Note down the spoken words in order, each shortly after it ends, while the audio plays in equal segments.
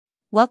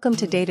Welcome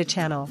to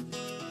DataChannel.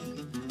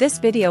 This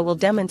video will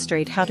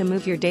demonstrate how to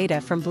move your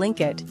data from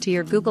Blinkit to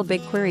your Google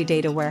BigQuery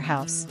Data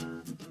Warehouse.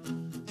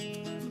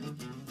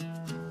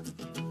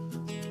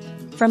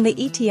 From the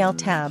ETL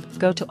tab,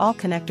 go to All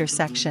Connector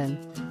section.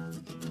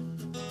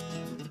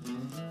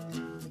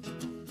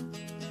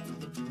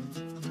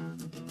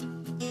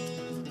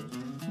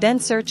 Then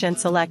search and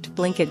select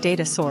Blinkit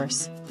Data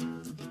Source.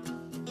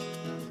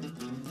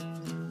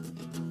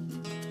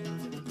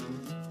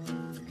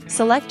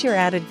 Select your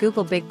added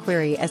Google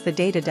BigQuery as the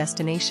data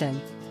destination.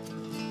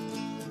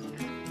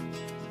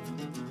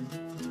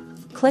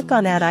 Click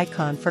on Add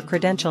icon for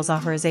credentials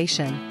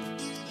authorization.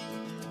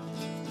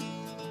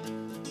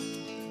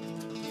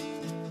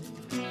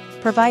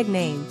 Provide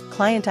name,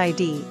 client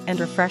ID, and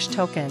refresh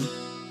token.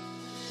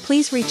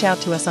 Please reach out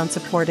to us on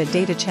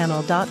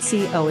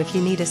support@datachannel.co if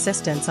you need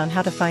assistance on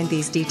how to find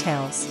these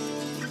details.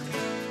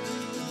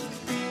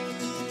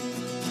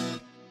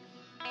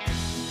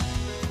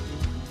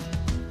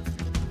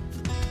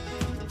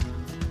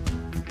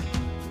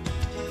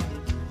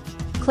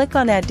 Click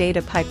on Add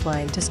Data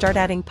Pipeline to start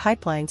adding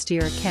pipelines to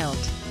your account.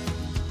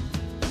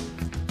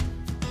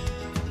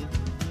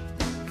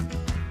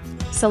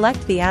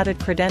 Select the added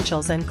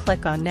credentials and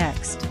click on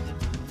Next.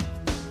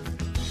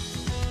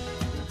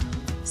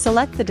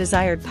 Select the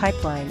desired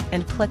pipeline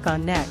and click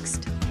on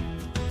Next.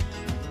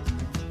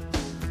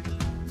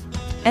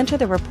 Enter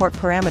the report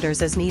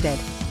parameters as needed.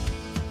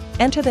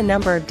 Enter the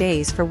number of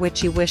days for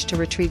which you wish to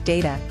retrieve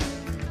data.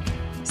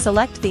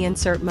 Select the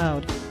insert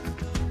mode.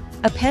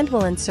 Append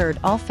will insert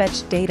all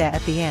fetched data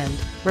at the end,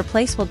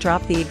 replace will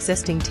drop the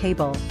existing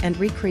table and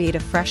recreate a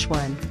fresh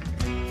one.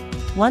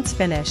 Once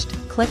finished,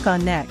 click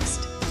on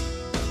Next.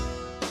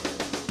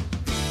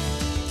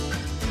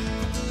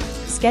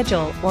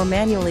 Schedule or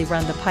manually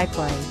run the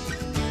pipeline.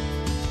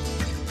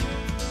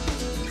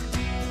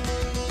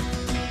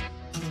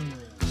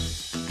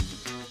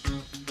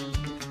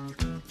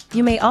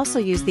 You may also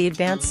use the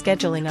advanced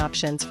scheduling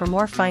options for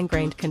more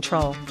fine-grained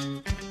control.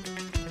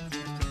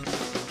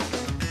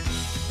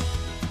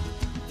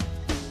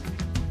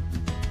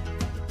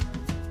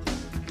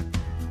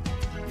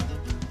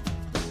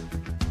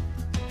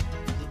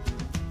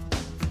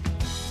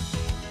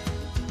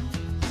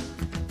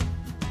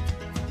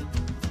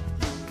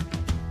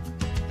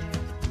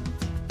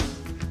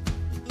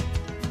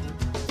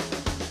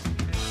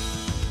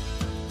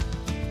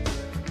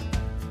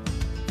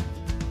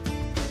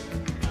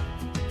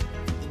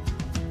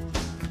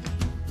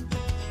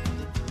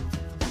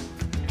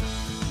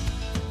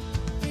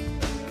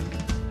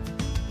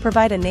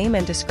 Provide a name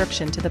and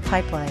description to the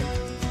pipeline.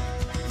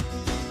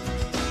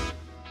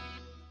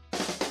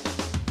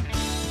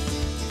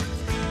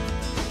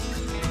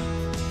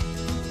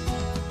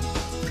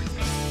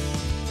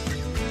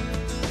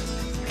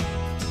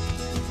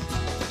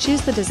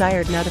 Choose the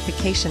desired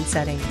notification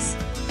settings.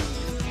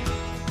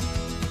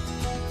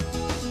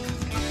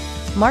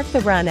 Mark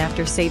the Run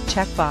After Save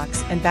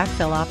checkbox and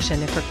backfill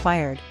option if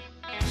required.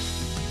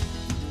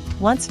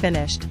 Once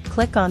finished,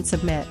 click on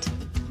Submit.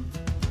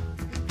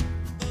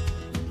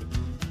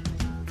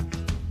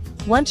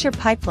 Once your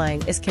pipeline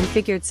is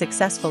configured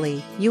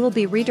successfully, you will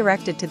be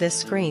redirected to this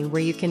screen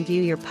where you can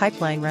view your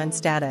pipeline run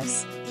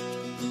status.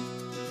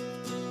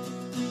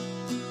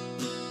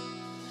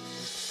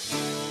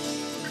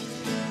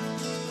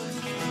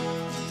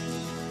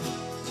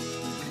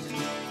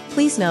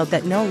 Please note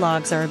that no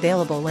logs are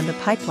available when the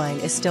pipeline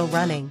is still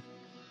running.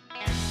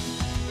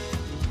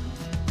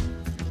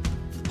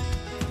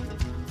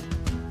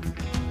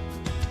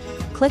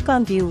 Click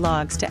on View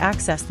Logs to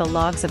access the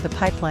logs of the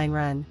pipeline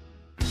run.